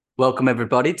Welcome,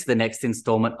 everybody, to the next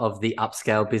installment of the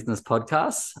Upscale Business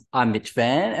Podcast. I'm Mitch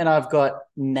Van, and I've got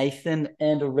Nathan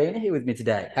and Arena here with me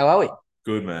today. How are we?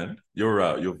 Good, man.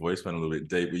 Your voice went a little bit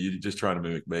deep. Were you just trying to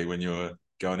mimic me when you were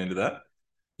going into that?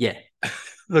 Yeah.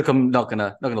 Look, I'm not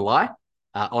gonna lie.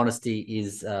 Honesty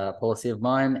is a policy of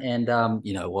mine, and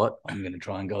you know what? I'm gonna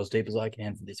try and go as deep as I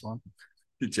can for this one.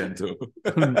 You're gentle.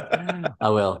 I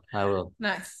will.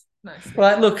 Nice.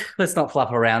 Right, look, let's not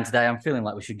fluff around today. I'm feeling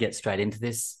like we should get straight into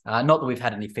this. Not that we've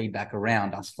had any feedback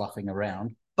around us fluffing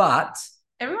around, but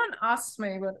Everyone asks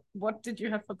me, what did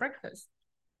you have for breakfast?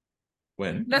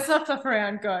 When? Let's not fluff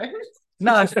around, go.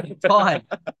 no, it's fine.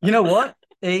 You know what?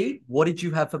 E, what did you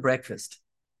have for breakfast?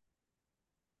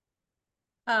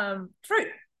 Fruit.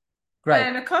 Great.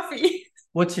 And a coffee.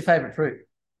 What's your favorite fruit?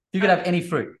 You could have any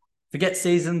fruit. Forget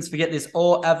seasons, forget this,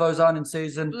 or avo's on in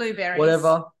season. Blueberries.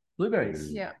 Whatever.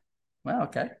 Blueberries. Yeah. Wow,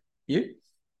 okay. You?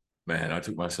 Man, I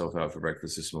took myself out for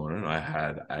breakfast this morning. I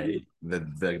had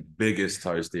the biggest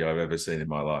toasty I've ever seen in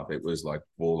my life. It was like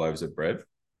 4 loaves of bread,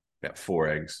 about 4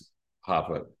 eggs, half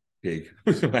a pig. It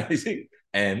was amazing.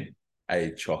 And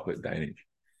a chocolate Danish.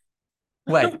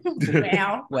 Wait.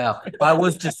 Wow. Wow.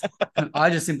 I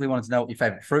just simply wanted to know what your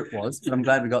favorite fruit was, but I'm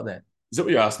glad we got there. Is that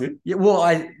what you asked me? Yeah, well,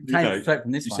 I came straight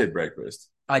from this You one. said breakfast.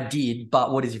 I did,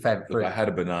 but what is your favorite fruit? Look, I had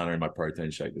a banana in my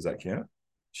protein shake. Does that count?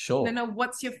 Sure. No,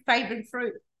 what's your favorite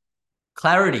fruit?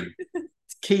 Clarity.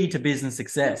 It's key to business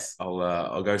success.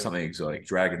 I'll go something exotic.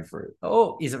 Dragon fruit.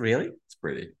 Oh, is it really? It's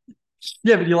pretty.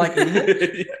 Yeah, but you like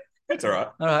it. It's all right.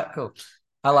 All right, cool.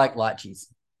 I like lychees.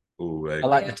 Ooh, I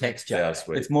like the texture. They are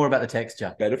sweet. It's more about the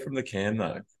texture. Better from the can,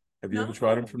 though. Have you ever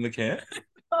tried them from the can?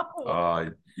 Oh,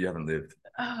 you haven't lived.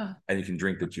 Oh. And you can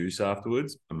drink the juice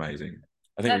afterwards. Amazing.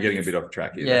 I think we're getting a bit off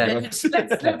track here. Yeah. Let's move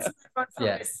on from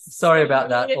Yeah. this. Sorry about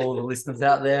that, all the listeners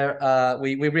out there.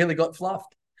 We really got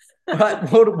fluffed.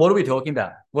 Right. What are we talking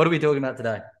about? What are we talking about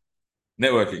today?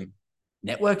 Networking.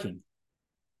 Networking.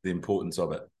 The importance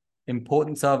of it.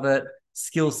 Importance of it,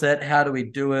 skill set, how do we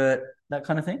do it, that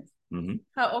kind of thing. Mm-hmm.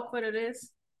 How awkward it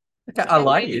is. Okay, I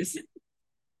like this.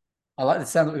 I like this.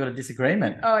 Sounds like we've got a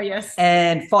disagreement. Oh, yes.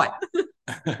 And fight.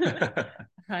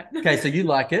 Right. Okay, so you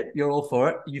like it. You're all for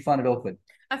it. You find it awkward.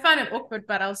 I find it awkward,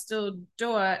 but I'll still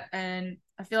do it. And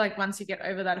I feel like once you get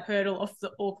over that hurdle of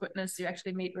the awkwardness, you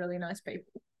actually meet really nice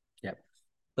people. Yep.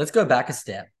 Let's go back a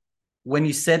step. When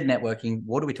you said networking,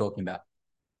 what are we talking about?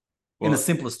 In the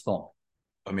simplest form.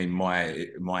 I mean,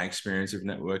 my experience of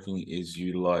networking is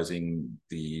utilizing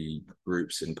the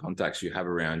groups and contacts you have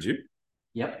around you.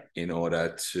 Yep. In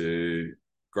order to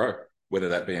grow, whether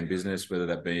that be in business, whether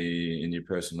that be in your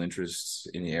personal interests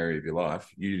in the area of your life,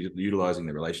 utilizing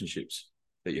the relationships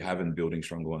that you have and building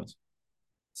stronger ones.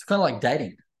 It's kind of like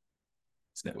dating.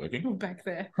 It's networking. We're back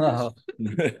there. Oh.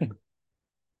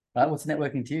 Right, what's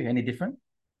networking to you? Any different?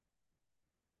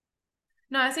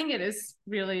 No, I think it is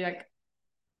really like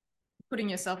putting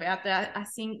yourself out there. I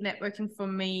think networking for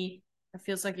me, it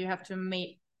feels like you have to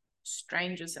meet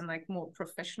strangers in like more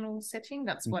professional setting.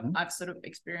 That's what I've sort of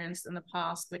experienced in the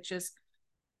past, which is,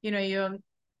 you know,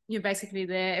 you're basically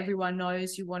there. Everyone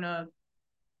knows you want to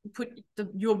put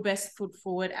your best foot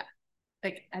forward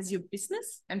like as your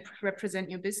business and represent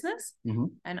your business.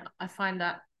 And I find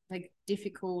that like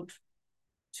difficult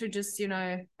to just, you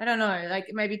know, I don't know, like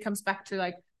maybe it comes back to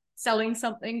like selling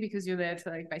something because you're there to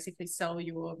like basically sell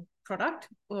your product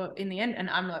or in the end. And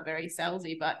I'm not very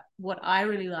salesy, but what I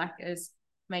really like is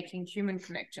making human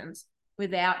connections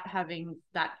without having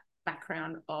that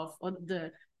background of or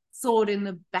the thought in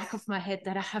the back of my head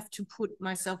that I have to put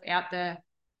myself out there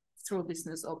through a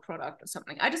business or product or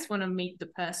something. I just want to meet the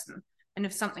person. And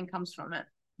if something comes from it,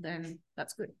 then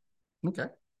that's good. Okay.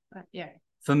 But yeah.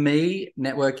 For me,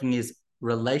 networking is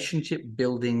relationship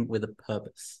building with a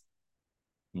purpose.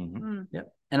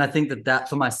 Yep. And I think that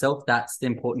for myself, that's the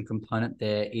important component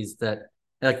there is that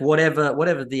like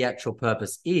whatever the actual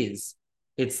purpose is,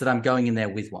 it's that I'm going in there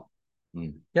with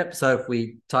one. Yep. So if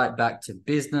we tie it back to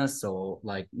business or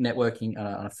like networking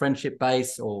on a friendship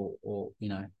base or you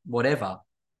know, whatever,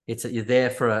 it's that you're there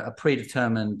for a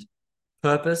predetermined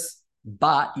purpose,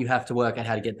 but you have to work out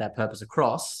how to get that purpose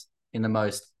across in the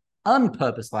most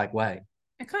unpurpose-like way.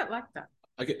 I quite like that.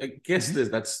 I guess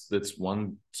that's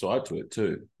one side to it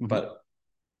too. But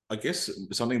I guess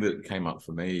something that came up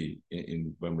for me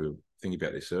in when we were thinking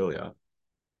about this earlier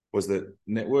was that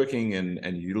networking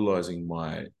and utilizing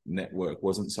my network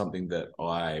wasn't something that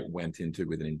I went into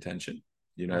with an intention.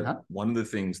 You know, one of the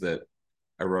things that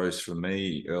arose for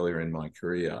me earlier in my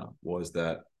career was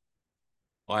that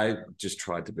I just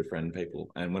tried to befriend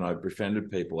people. And when I befriended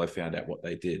people, I found out what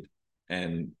they did.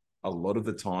 And a lot of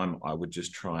the time I would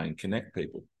just try and connect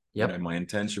people. Yep. My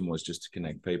intention was just to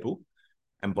connect people.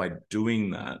 And by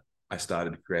doing that, I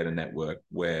started to create a network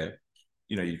where,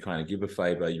 you kind of give a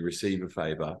favor, you receive a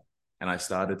favor. And I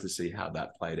started to see how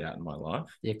that played out in my life.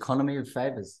 The economy of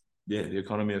favors. Yeah, the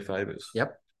economy of favors.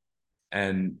 Yep.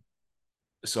 And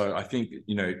so I think,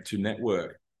 to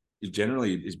network, it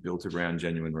generally is built around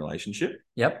genuine relationship.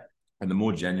 Yep. And the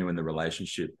more genuine the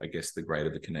relationship, I guess, the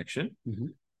greater the connection. Mm-hmm.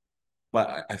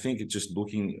 But I think it's just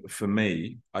looking, for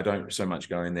me, I don't so much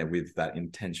go in there with that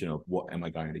intention of what am I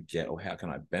going to get or how can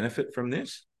I benefit from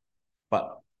this?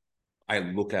 But I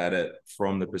look at it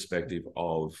from the perspective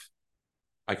of,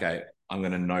 okay, I'm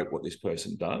going to note what this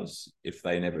person does. If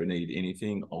they never need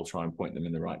anything, I'll try and point them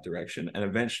in the right direction. And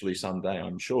eventually someday,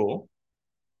 I'm sure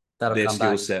their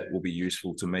skill set will be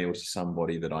useful to me or to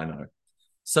somebody that I know.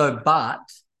 So, but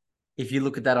if you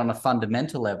look at that on a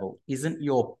fundamental level, isn't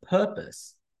your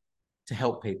purpose to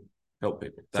help people? Help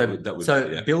people.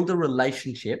 Build a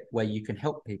relationship where you can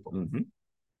help people. Mm-hmm.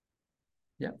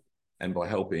 Yeah. And by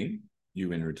helping,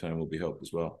 you in return will be helped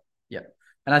as well. Yeah.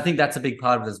 And I think that's a big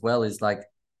part of it as well, is like,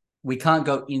 we can't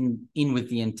go in with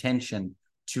the intention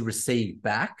to receive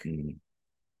back. Mm-hmm.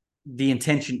 The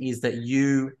intention is that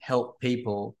you help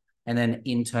people, and then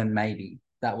in turn, maybe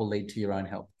that will lead to your own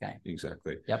help gain.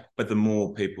 Exactly. Yep. But the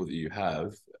more people that you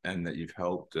have and that you've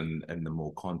helped and the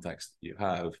more contacts that you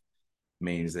have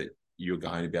means that you're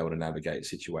going to be able to navigate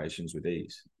situations with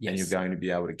ease. Yes. And you're going to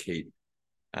be able to keep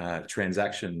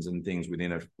transactions and things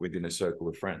within a circle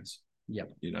of friends.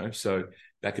 Yep. So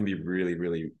that can be really,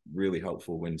 really, really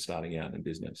helpful when starting out in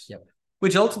business. Yep.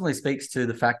 Which ultimately speaks to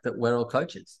the fact that we're all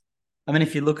coaches. I mean,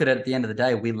 if you look at it at the end of the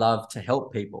day, we love to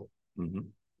help people. Mm-hmm.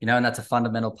 And that's a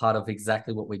fundamental part of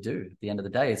exactly what we do at the end of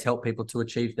the day, is help people to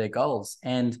achieve their goals.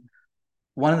 And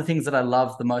one of the things that I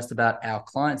love the most about our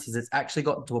clients is it's actually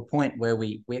gotten to a point where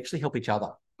we actually help each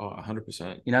other. Oh,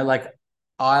 100%. Like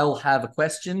I'll have a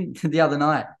question. The other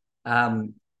night,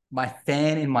 my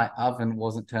fan in my oven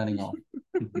wasn't turning on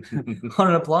on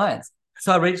an appliance.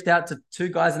 So I reached out to two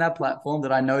guys in our platform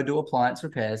that I know do appliance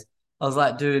repairs. I was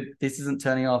like, dude, this isn't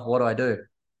turning off. What do I do?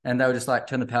 And they were just like,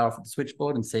 turn the power off at the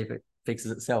switchboard and see if it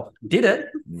fixes itself. Did it,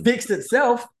 fixed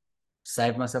itself,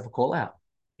 saved myself a call out.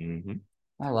 Mm-hmm.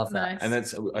 I love that.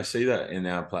 Nice. And I see that in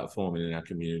our platform and in our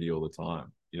community all the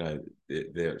time.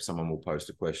 Someone will post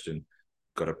a question,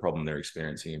 got a problem they're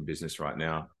experiencing in business right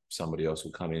now. Somebody else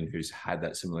will come in who's had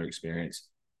that similar experience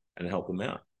and help them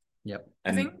out. Yep.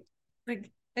 And I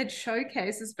think it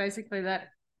showcases basically that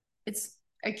it's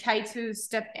okay to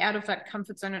step out of that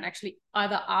comfort zone and actually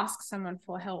either ask someone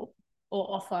for help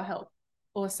or offer help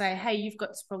or say, hey, you've got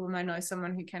this problem. I know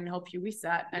someone who can help you with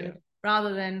that. And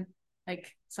rather than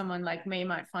like someone like me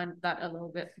might find that a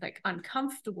little bit like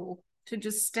uncomfortable, to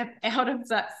just step out of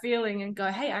that feeling and go,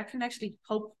 hey, I can actually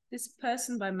help this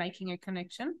person by making a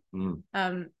connection.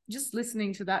 Just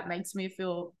listening to that makes me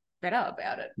feel better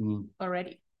about it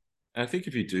already. And I think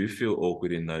if you do feel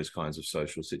awkward in those kinds of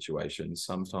social situations,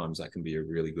 sometimes that can be a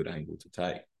really good angle to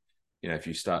take. If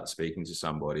you start speaking to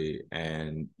somebody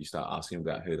and you start asking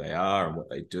about who they are and what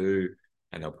they do,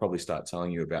 and they'll probably start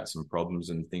telling you about some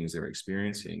problems and things they're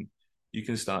experiencing, you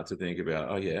can start to think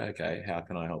about, oh yeah, okay, how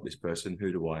can I help this person?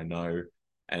 Who do I know?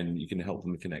 And you can help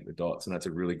them connect the dots. And that's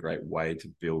a really great way to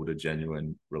build a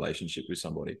genuine relationship with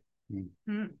somebody.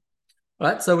 All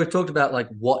right. So we've talked about like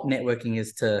what networking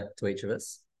is to each of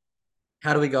us.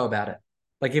 How do we go about it?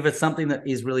 Like if it's something that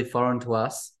is really foreign to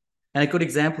us, and a good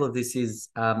example of this is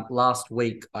last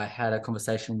week, I had a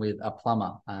conversation with a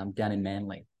plumber down in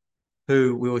Manly,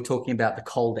 who we were talking about the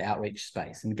cold outreach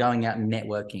space and going out and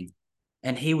networking.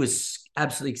 And he was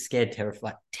absolutely scared,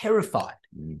 terrified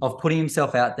of putting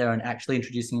himself out there and actually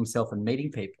introducing himself and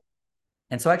meeting people.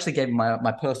 And so I actually gave him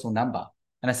my personal number.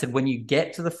 And I said, when you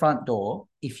get to the front door,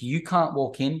 if you can't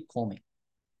walk in, call me.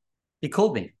 He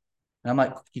called me. And I'm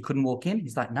like, you couldn't walk in?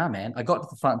 He's like, nah, man. I got to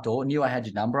the front door, knew I had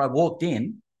your number. I walked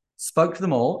in, spoke to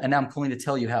them all, and now I'm calling to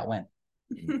tell you how it went.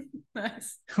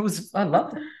 Nice. I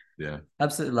loved it. Yeah.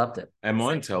 Absolutely loved it. And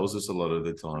mine tells us a lot of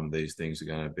the time these things are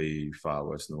going to be far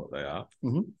worse than what they are.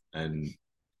 Mm-hmm. And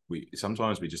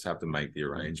sometimes we just have to make the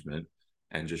arrangement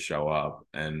and just show up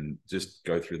and just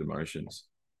go through the motions.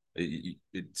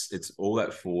 It's all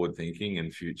that forward thinking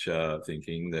and future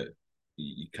thinking that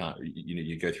you can't,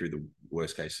 you go through the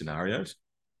worst case scenarios,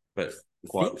 but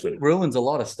it ruins a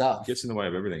lot of stuff. Gets in the way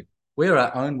of everything. We're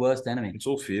our own worst enemy. It's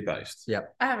all fear-based.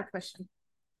 Yep. I have a question.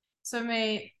 So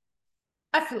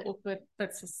I feel awkward,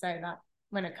 let's just say that,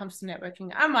 when it comes to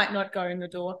networking. I might not go in the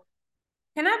door.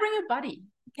 Can I bring a buddy?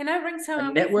 Can I bring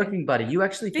someone? A networking buddy. You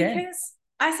actually can. Because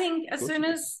I think as soon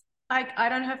as I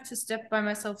don't have to step by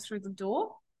myself through the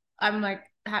door, I'm like,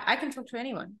 I can talk to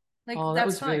anyone. Like, Oh, that that's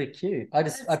was fine. really cute.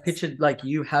 I pictured like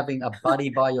you having a buddy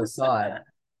by your side,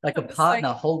 like a partner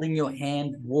holding your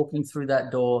hand, walking through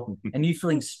that door, and you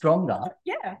feeling stronger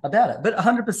about it. But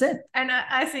 100%. And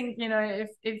I think, you know,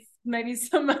 if maybe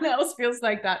someone else feels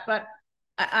like that, but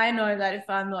I know that if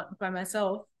I'm not by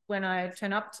myself, when I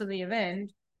turn up to the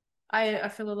event, I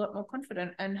feel a lot more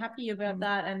confident and happy about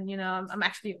that. And, you know, I'm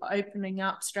actually opening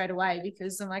up straight away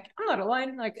because I'm like, I'm not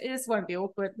alone. Like, this won't be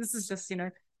awkward. This is just, you know,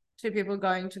 two people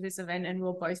going to this event, and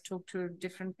we'll both talk to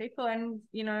different people and,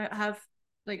 you know, have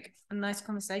like a nice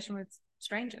conversation with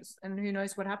strangers, and who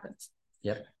knows what happens.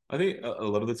 Yep. I think a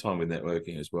lot of the time with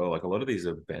networking as well, like a lot of these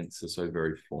events are so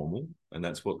very formal, and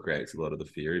that's what creates a lot of the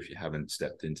fear if you haven't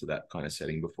stepped into that kind of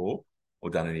setting before or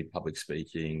done any public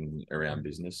speaking around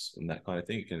business and that kind of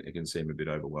thing. It can seem a bit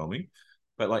overwhelming.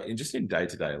 But like just in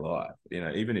day-to-day life, you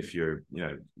know, even if you're, you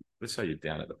know, let's say you're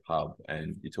down at the pub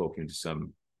and you're talking to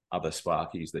some other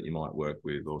Sparkies that you might work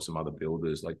with or some other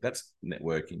builders, like that's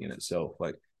networking in itself.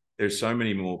 Like there's so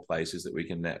many more places that we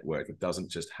can network. It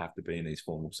doesn't just have to be in these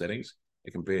formal settings.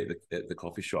 It can be at the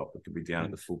coffee shop. It can be down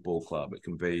at the football club. It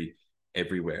can be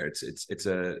everywhere. It's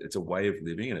a way of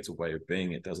living, and it's a way of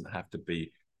being. It doesn't have to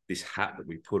be this hat that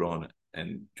we put on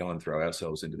and go and throw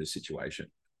ourselves into this situation.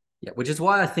 Yeah, which is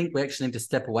why I think we actually need to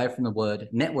step away from the word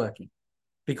networking,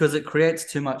 because it creates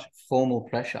too much formal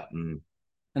pressure. And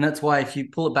that's why if you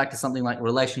pull it back to something like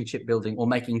relationship building or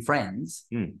making friends,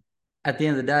 at the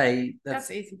end of the day, that's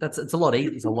easy. It's a lot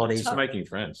easier. It's a lot easier. Making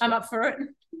friends. I'm up for it.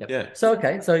 Yep. Yeah. So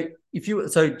okay. So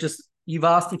you've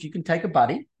asked if you can take a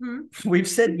buddy. We've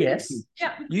said yes.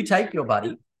 Yeah. You take your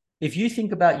buddy. If you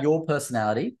think about your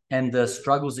personality and the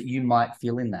struggles that you might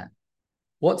feel in that,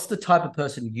 what's the type of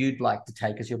person you'd like to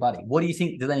take as your buddy? What do you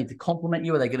think? Do they need to compliment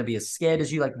you? Are they going to be as scared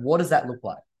as you? Like, what does that look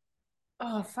like?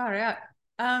 Oh, far out.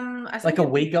 I think like, are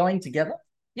we going together?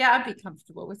 Yeah, I'd be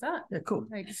comfortable with that. Yeah, cool.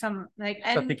 Like some like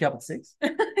and pick you up at 6.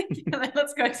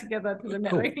 Let's go together to the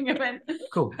networking event.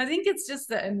 Cool. I think it's just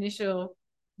the initial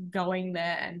going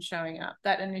there and showing up.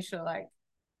 That initial, like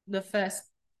the first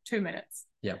 2 minutes.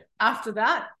 Yeah. After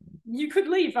that, you could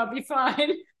leave. I'll be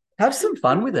fine. Have some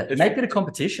fun with it. Make it a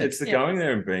competition. It's the going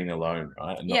there and being alone,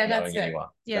 right? And not knowing anyone.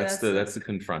 Yeah, that's the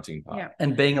confronting part. Yeah.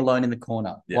 And being alone in the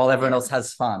corner while everyone else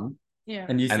has fun. Yeah.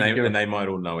 And they might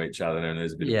all know each other, and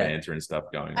there's a bit of banter and stuff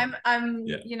going on.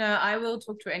 You know, I will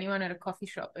talk to anyone at a coffee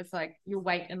shop if like you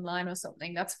wait in line or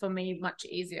something. That's for me much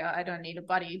easier. I don't need a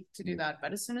buddy to do that.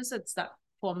 But as soon as it's that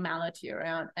formality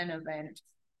around an event,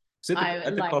 so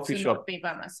at the coffee shop, not be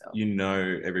by myself. You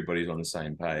know, everybody's on the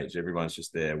same page. Everyone's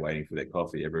just there waiting for their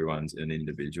coffee. Everyone's an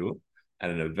individual.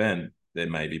 At an event, there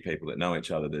may be people that know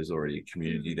each other. There's already a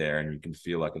community there, and you can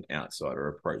feel like an outsider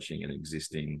approaching an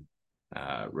existing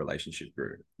relationship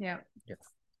group. Yeah.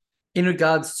 In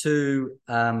regards to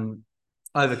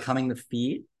overcoming the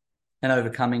fear and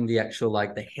overcoming the actual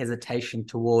like the hesitation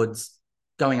towards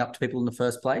going up to people in the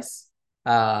first place,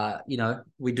 you know,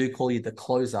 we do call you the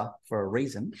closer for a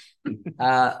reason.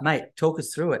 Mate, talk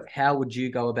us through it. How would you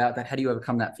go about that? How do you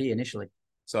overcome that fear initially?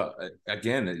 So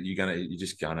again, you're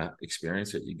just gonna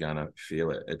experience it. You're gonna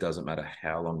feel it. It doesn't matter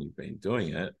how long you've been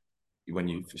doing it. When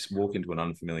you just walk into an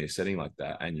unfamiliar setting like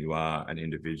that and you are an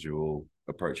individual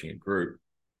approaching a group,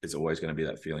 there's always going to be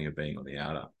that feeling of being on the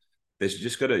outer.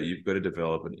 You've got to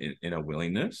develop an inner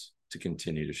willingness to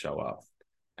continue to show up.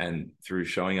 And through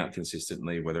showing up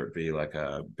consistently, whether it be like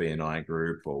a BNI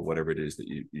group or whatever it is that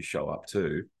you show up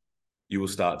to, you will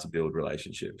start to build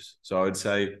relationships. So I would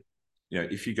say, you know,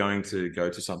 if you're going to go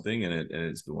to something and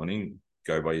it's daunting,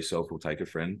 go by yourself or take a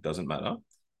friend, doesn't matter.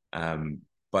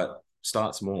 But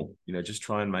start small, you know, just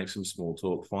try and make some small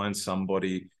talk, find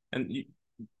somebody, and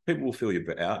people will fill you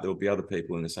out. There'll be other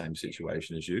people in the same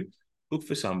situation as you. Look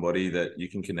for somebody that you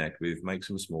can connect with, make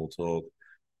some small talk,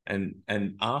 and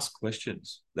ask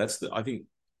questions. I think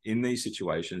in these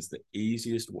situations, the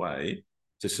easiest way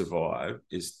to survive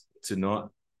is to not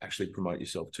actually promote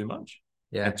yourself too much.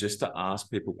 Yeah. And just to ask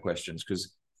people questions,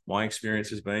 because my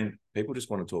experience has been people just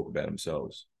want to talk about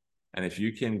themselves. And if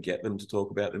you can get them to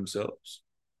talk about themselves,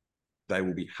 they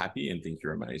will be happy and think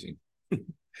you're amazing.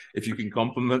 If you can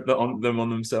compliment them on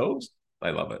themselves,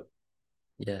 they love it.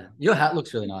 Yeah. Your hat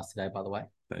looks really nice today, by the way.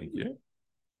 Thank you.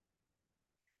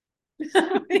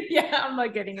 Yeah, I'm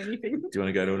not getting anything. Do you want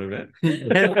to go to an event?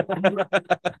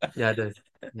 Yeah,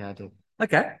 I do.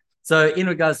 Okay. So in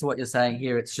regards to what you're saying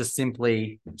here, it's just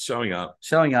simply showing up,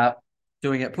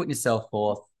 doing it, putting yourself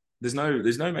forth. There's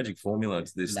no magic formula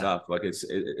to this stuff. Like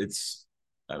it's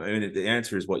I mean, the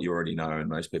answer is what you already know, and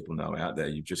most people know out there.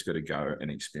 You've just got to go and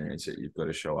experience it. You've got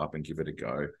to show up and give it a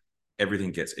go.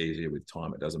 Everything gets easier with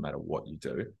time. It doesn't matter what you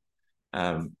do.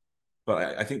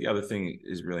 But I think the other thing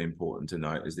is really important to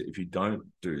note is that if you don't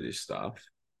do this stuff,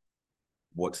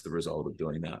 what's the result of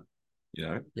doing that?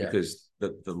 Because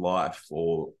the life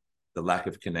or the lack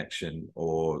of connection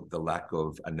or the lack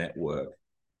of a network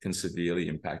can severely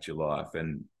impact your life.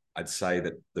 And I'd say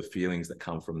that the feelings that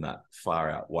come from that far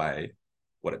outweigh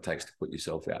what it takes to put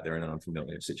yourself out there in an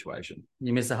unfamiliar situation.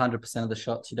 You miss 100% of the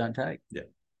shots you don't take.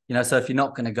 Yeah. So if you're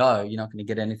not going to go, you're not going to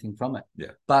get anything from it.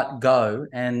 Yeah. But go,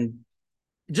 and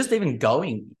just even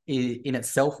going in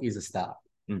itself is a start.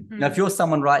 Now, if you're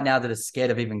someone right now that is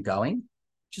scared of even going,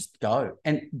 just go,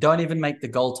 and don't even make the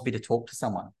goal to be to talk to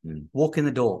someone. Walk in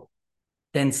the door,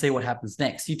 then see what happens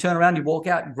next. You turn around, you walk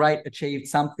out, great, achieved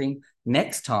something.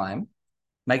 Next time,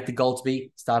 make the goal to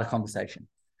be start a conversation.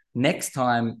 Next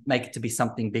time, make it to be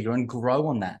something bigger and grow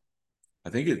on that. I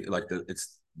think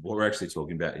it's what we're actually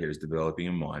talking about here is developing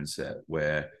a mindset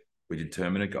where we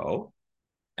determine a goal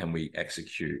and we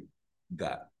execute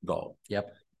that goal.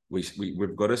 Yep.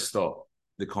 We've got to stop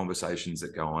the conversations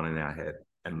that go on in our head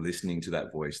and listening to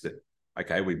that voice that,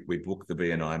 okay, we book the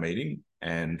BNI meeting,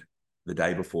 and the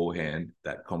day beforehand,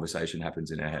 that conversation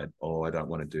happens in our head. Oh, I don't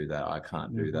want to do that. I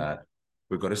can't do that.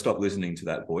 We've got to stop listening to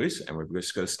that voice, and we've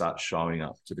just got to start showing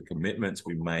up to the commitments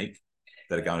we make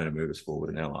that are going to move us forward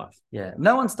in our life. Yeah.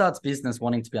 No one starts business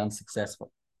wanting to be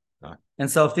unsuccessful. No. And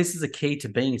so if this is a key to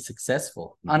being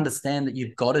successful, understand that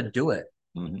you've got to do it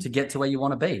to get to where you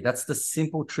want to be. That's the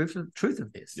simple truth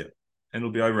of this. Yeah. And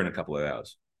it'll be over in a couple of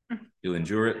hours. You'll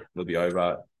endure it. It'll be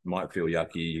over. It might feel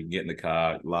yucky. You can get in the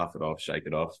car, laugh it off, shake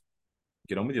it off,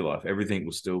 get on with your life. Everything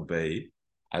will still be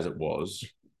as it was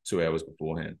 2 hours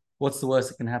beforehand. What's the worst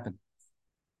that can happen?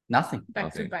 Nothing.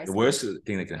 Nothing. The worst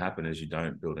thing that can happen is you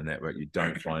don't build a network, you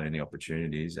don't find any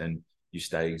opportunities, and you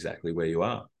stay exactly where you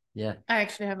are. Yeah. I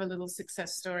actually have a little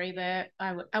success story there.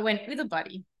 I went with a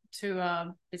buddy to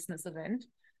a business event,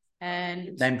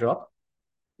 and name drop?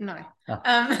 No.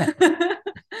 Oh.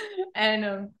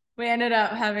 And we ended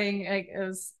up having, it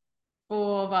was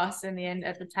 4 of us in the end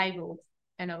at the table,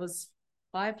 and it was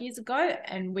 5 years ago,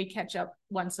 and we catch up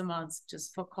once a month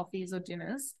just for coffees or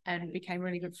dinners and became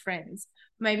really good friends.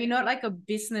 Maybe not like a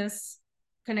business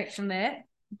connection there,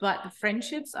 but the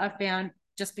friendships I found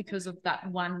just because of that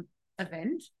one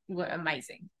event were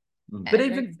amazing.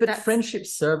 But friendship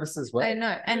service as well. I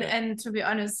know. And to be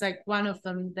honest, like one of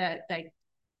them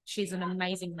she's an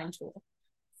amazing mentor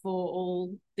for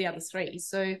all the other 3.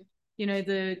 So,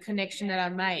 the connection that I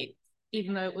made,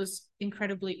 even though it was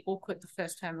incredibly awkward the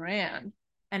first time around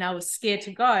and I was scared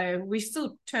to go, we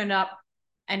still turned up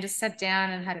and just sat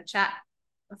down and had a chat.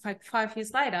 Like 5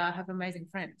 years later, I have amazing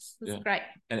friends. It's great.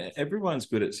 And everyone's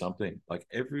good at something. Like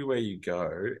everywhere you go,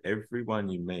 everyone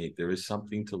you meet, there is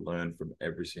something to learn from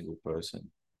every single person.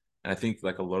 And I think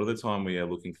like a lot of the time we are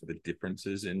looking for the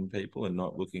differences in people and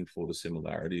not looking for the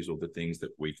similarities or the things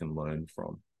that we can learn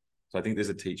from. So I think there's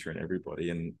a teacher in everybody,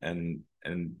 and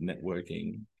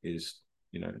networking is,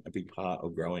 a big part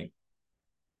of growing.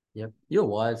 Yep. You're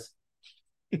wise.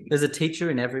 There's a teacher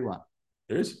in everyone.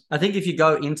 There is. I think if you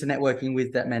go into networking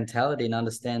with that mentality and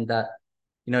understand that,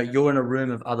 you're in a room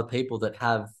of other people that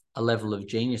have a level of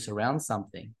genius around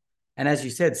something. And as you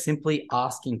said, simply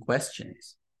asking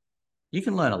questions, you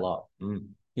can learn a lot,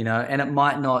 and it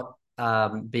might not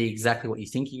be exactly what you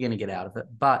think you're going to get out of it,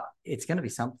 but it's going to be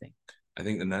something. I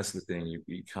think, and that's the thing,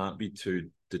 you can't be too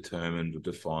determined or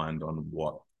defined on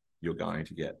what you're going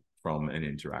to get from an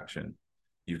interaction.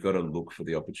 You've got to look for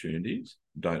the opportunities.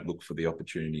 Don't look for the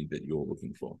opportunity that you're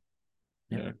looking for,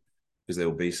 because there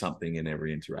will be something in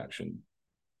every interaction.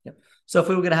 Yep. So if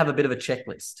we were going to have a bit of a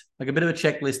checklist,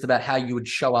 about how you would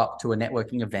show up to a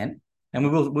networking event, and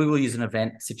we will use an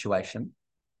event situation.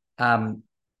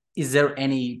 Is there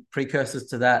any precursors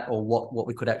to that, or what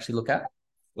we could actually look at?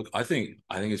 Look, I think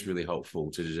it's really helpful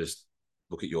to just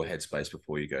look at your headspace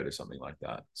before you go to something like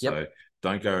that. So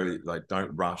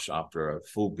don't rush after a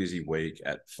full busy week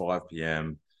at 5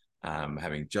 p.m.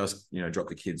 Having just dropped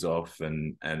the kids off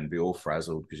and be all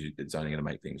frazzled because it's only going to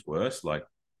make things worse. Like,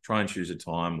 try and choose a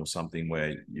time or something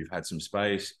where you've had some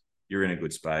space, you're in a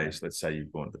good space. Let's say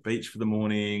you've gone to the beach for the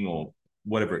morning or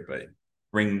whatever it be.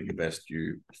 Bring the best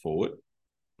you forward,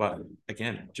 but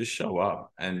again, just show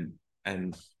up and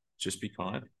just be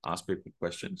kind. Ask people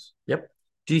questions. Yep.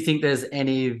 Do you think there's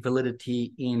any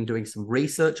validity in doing some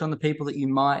research on the people that you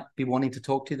might be wanting to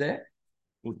talk to there?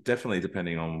 Well, definitely,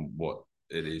 depending on what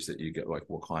it is that you get, like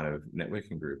what kind of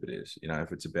networking group it is.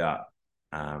 If it's about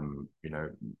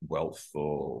wealth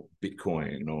or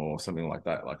Bitcoin or something like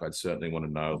that, like I'd certainly want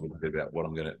to know a little bit about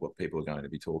what people are going to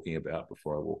be talking about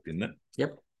before I walk in there.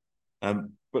 Yep.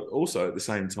 But also at the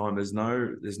same time, there's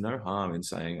no harm in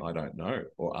saying I don't know,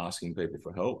 or asking people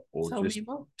for help, or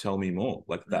tell me more.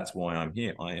 Like, that's why I'm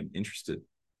here. I am interested,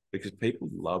 because people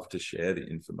love to share the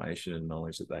information and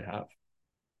knowledge that they have.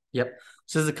 Yep.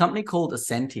 So there's a company called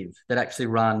Ascentive that actually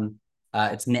run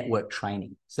it's network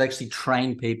training. So they actually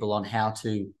train people on how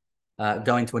to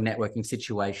go into a networking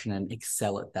situation and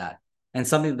excel at that. And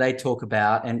something that they talk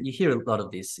about, and you hear a lot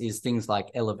of this, is things like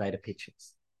elevator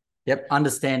pitches. Yep.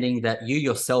 Understanding that you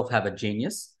yourself have a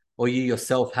genius, or you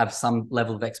yourself have some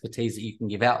level of expertise that you can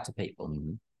give out to people.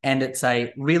 Mm-hmm. And it's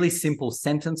a really simple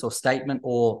sentence or statement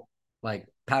or like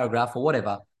paragraph or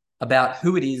whatever about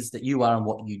who it is that you are and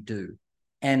what you do.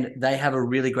 And they have a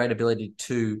really great ability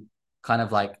to kind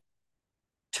of like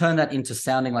turn that into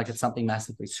sounding like it's something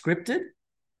massively scripted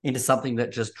into something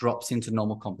that just drops into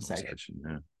normal conversation.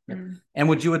 Yeah. Yep. And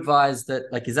would you advise that,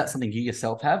 like, is that something you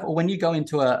yourself have? Or when you go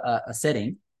into a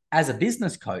setting as a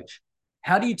business coach,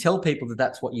 how do you tell people that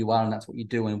that's what you are and that's what you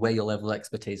do and where your level of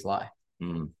expertise lie?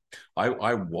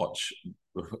 I watch,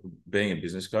 being a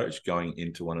business coach, going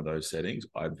into one of those settings,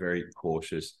 I'm very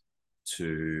cautious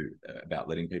about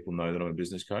letting people know that I'm a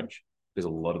business coach, because a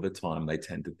lot of the time they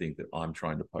tend to think that I'm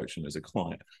trying to poach them as a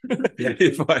client.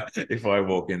 if I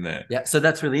walk in there. Yeah. So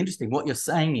that's really interesting. What you're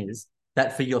saying is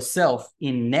that for yourself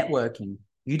in networking,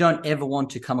 you don't ever want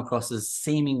to come across as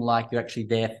seeming like you're actually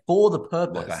there for the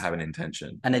purpose. Like I have an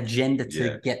intention. An agenda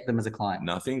to get them as a client.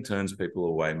 Nothing turns people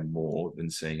away more than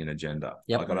seeing an agenda.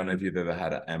 Yep. Like, I don't know if you've ever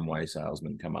had an Amway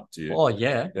salesman come up to you. Oh,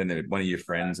 yeah. Then they're one of your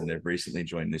friends and they've recently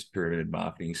joined this pyramid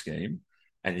marketing scheme,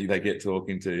 and they get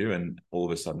talking to you, and all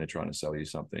of a sudden they're trying to sell you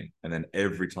something. And then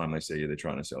every time they see you, they're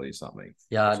trying to sell you something.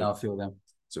 Yeah, I know, I feel them.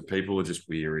 So people are just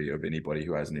weary of anybody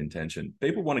who has an intention.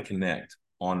 People want to connect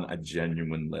on a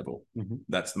genuine level. Mm-hmm.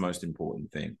 That's the most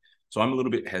important thing. So I'm a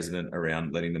little bit hesitant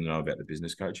around letting them know about the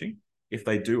business coaching. If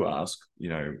they do ask,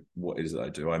 what is it I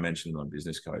do? I mentioned I'm a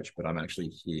business coach, but I'm actually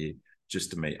here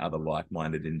just to meet other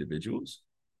like-minded individuals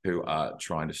who are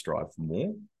trying to strive for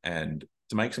more and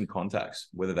to make some contacts,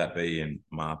 whether that be in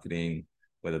marketing,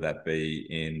 whether that be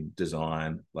in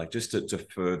design, like just to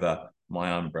further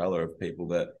my umbrella of people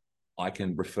that I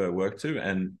can refer work to,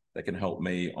 and they can help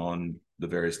me on the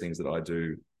various things that I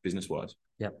do business-wise.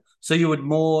 Yep. So you would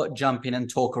more jump in and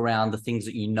talk around the things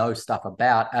that you know stuff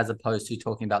about, as opposed to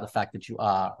talking about the fact that you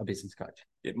are a business coach.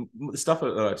 The stuff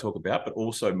that I talk about, but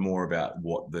also more about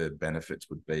what the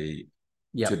benefits would be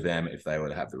to them if they were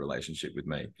to have the relationship with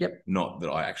me. Yep. Not that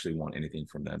I actually want anything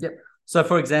from them. Yep. So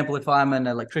for example, if I'm an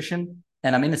electrician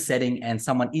and I'm in a setting and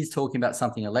someone is talking about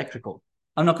something electrical,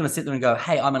 I'm not going to sit there and go,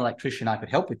 hey, I'm an electrician, I could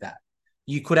help with that.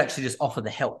 You could actually just offer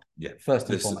the help. Yeah. First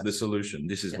and foremost. The solution.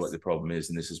 This is what the problem is,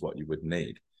 and this is what you would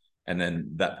need. And then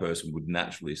that person would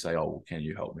naturally say, oh, well, can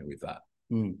you help me with that?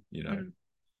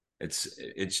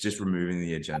 It's just removing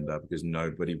the agenda, because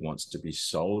nobody wants to be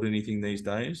sold anything these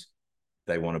days.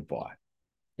 They want to buy.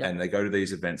 Yep. And they go to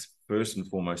these events first and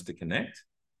foremost to connect.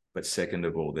 But second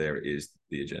of all, there is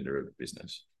the agenda of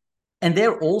business. And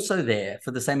they're also there for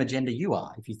the same agenda you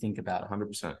are, if you think about it.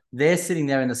 100%. They're sitting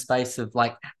there in the space of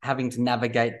like having to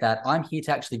navigate that. I'm here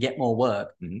to actually get more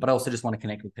work, but I also just want to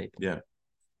connect with people. Yeah.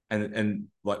 And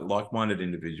like-minded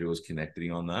individuals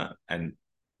connecting on that, and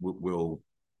will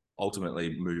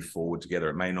ultimately move forward together.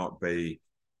 It may not be,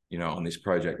 on this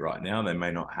project right now. They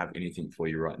may not have anything for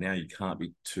you right now. You can't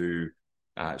be too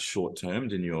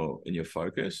short-termed in your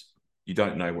focus. You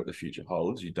don't know what the future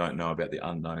holds. You don't know about the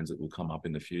unknowns that will come up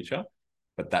in the future.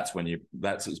 But that's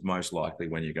most likely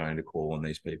when you're going to call on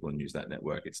these people and use that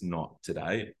network. It's not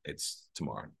today, it's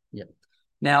tomorrow. Yeah.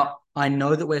 Now, I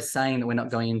know that we're saying that we're not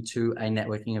going into a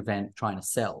networking event trying to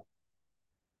sell,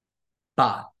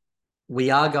 but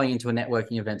we are going into a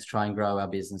networking event to try and grow our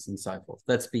business and so forth.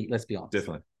 Let's be honest.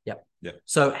 Definitely. Yep. Yeah.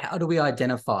 So how do we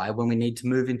identify when we need to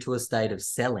move into a state of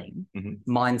selling,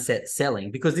 mindset selling?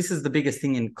 Because this is the biggest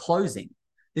thing in closing.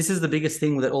 This is the biggest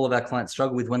thing that all of our clients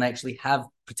struggle with when they actually have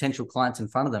potential clients in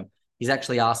front of them, is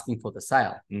actually asking for the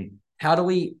sale. How do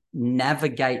we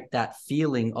navigate that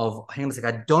feeling of, hang on a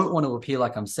second, I don't want to appear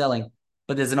like I'm selling,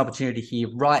 but there's an opportunity here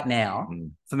right now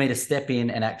for me to step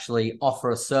in and actually offer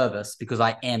a service because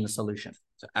I am the solution.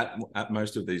 So at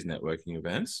most of these networking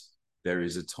events, there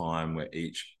is a time where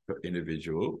each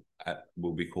individual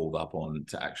will be called up on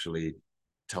to actually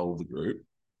tell the group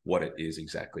what it is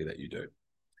exactly that you do.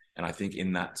 And I think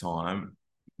in that time,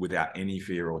 without any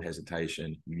fear or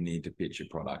hesitation, you need to pitch your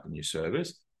product and your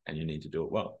service, and you need to do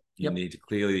it well. You need to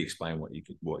clearly explain what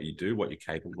you do, what you're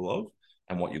capable of,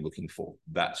 and what you're looking for.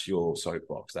 That's your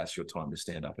soapbox. That's your time to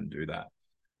stand up and do that.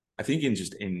 I think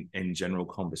in general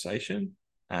conversation,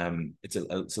 It's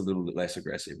a little bit less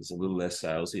aggressive. It's a little less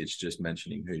salesy. It's just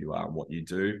mentioning who you are and what you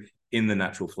do in the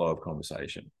natural flow of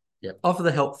conversation. Yep. Offer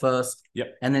the help first.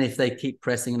 Yep. And then if they keep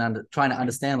pressing and trying to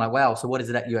understand, like, wow, so what is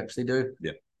it that you actually do?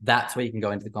 Yep. That's where you can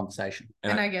go into the conversation.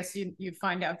 And I guess you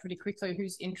find out pretty quickly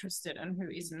who's interested and who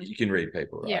isn't. You can read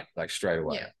people, right? Yeah. Like straight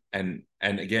away. Yeah. And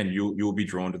again, you'll be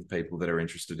drawn to the people that are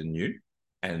interested in you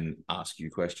and ask you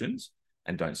questions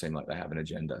and don't seem like they have an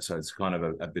agenda. So it's kind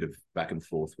of a bit of back and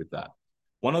forth with that.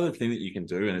 One other thing that you can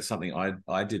do, and it's something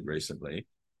I did recently,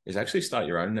 is actually start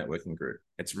your own networking group.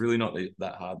 It's really not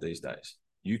that hard these days.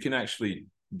 You can actually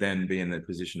then be in the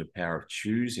position of power of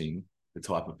choosing the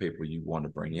type of people you want to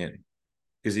bring in.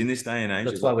 Because in this day and age...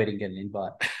 That's why we didn't get an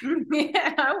invite.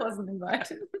 Yeah, I wasn't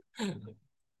invited.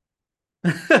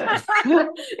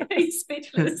 He's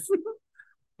speechless.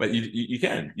 But you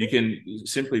can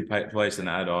simply place an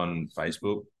ad on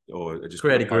Facebook or just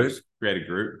create a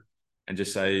group and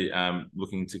just say,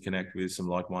 looking to connect with some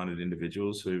like-minded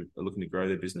individuals who are looking to grow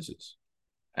their businesses,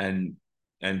 and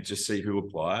just see who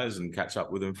applies and catch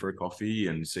up with them for a coffee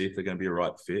and see if they're going to be a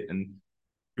right fit, and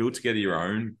build together your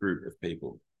own group of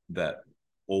people that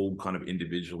all kind of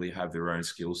individually have their own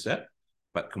skill set,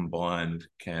 but combined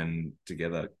can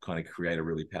together kind of create a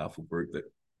really powerful group that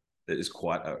is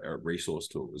quite a resource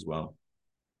tool as well.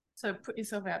 So put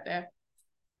yourself out there,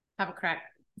 have a crack,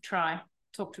 try,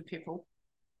 talk to people.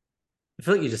 I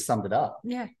feel like you just summed it up.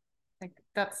 Yeah, like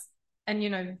that's, and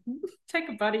take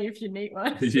a buddy if you need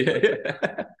one.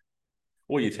 Yeah.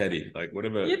 Or your teddy, like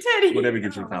whatever. Your teddy. Whatever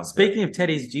gives you comfort. Speaking of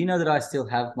teddies, do you know that I still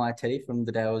have my teddy from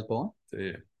the day I was born? Do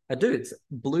you? I do. It's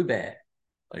Blue Bear.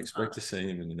 I expect to see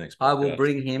him in the next podcast. I will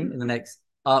bring him in the next...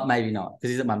 maybe not,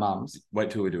 because he's at my mum's. Wait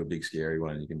till we do a big scary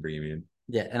one and you can bring him in.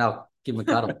 Yeah, and I'll give him a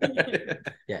cuddle.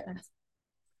 Yeah.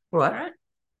 All right.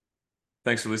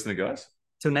 Thanks for listening, guys.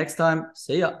 Till next time,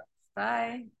 see ya.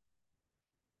 Bye.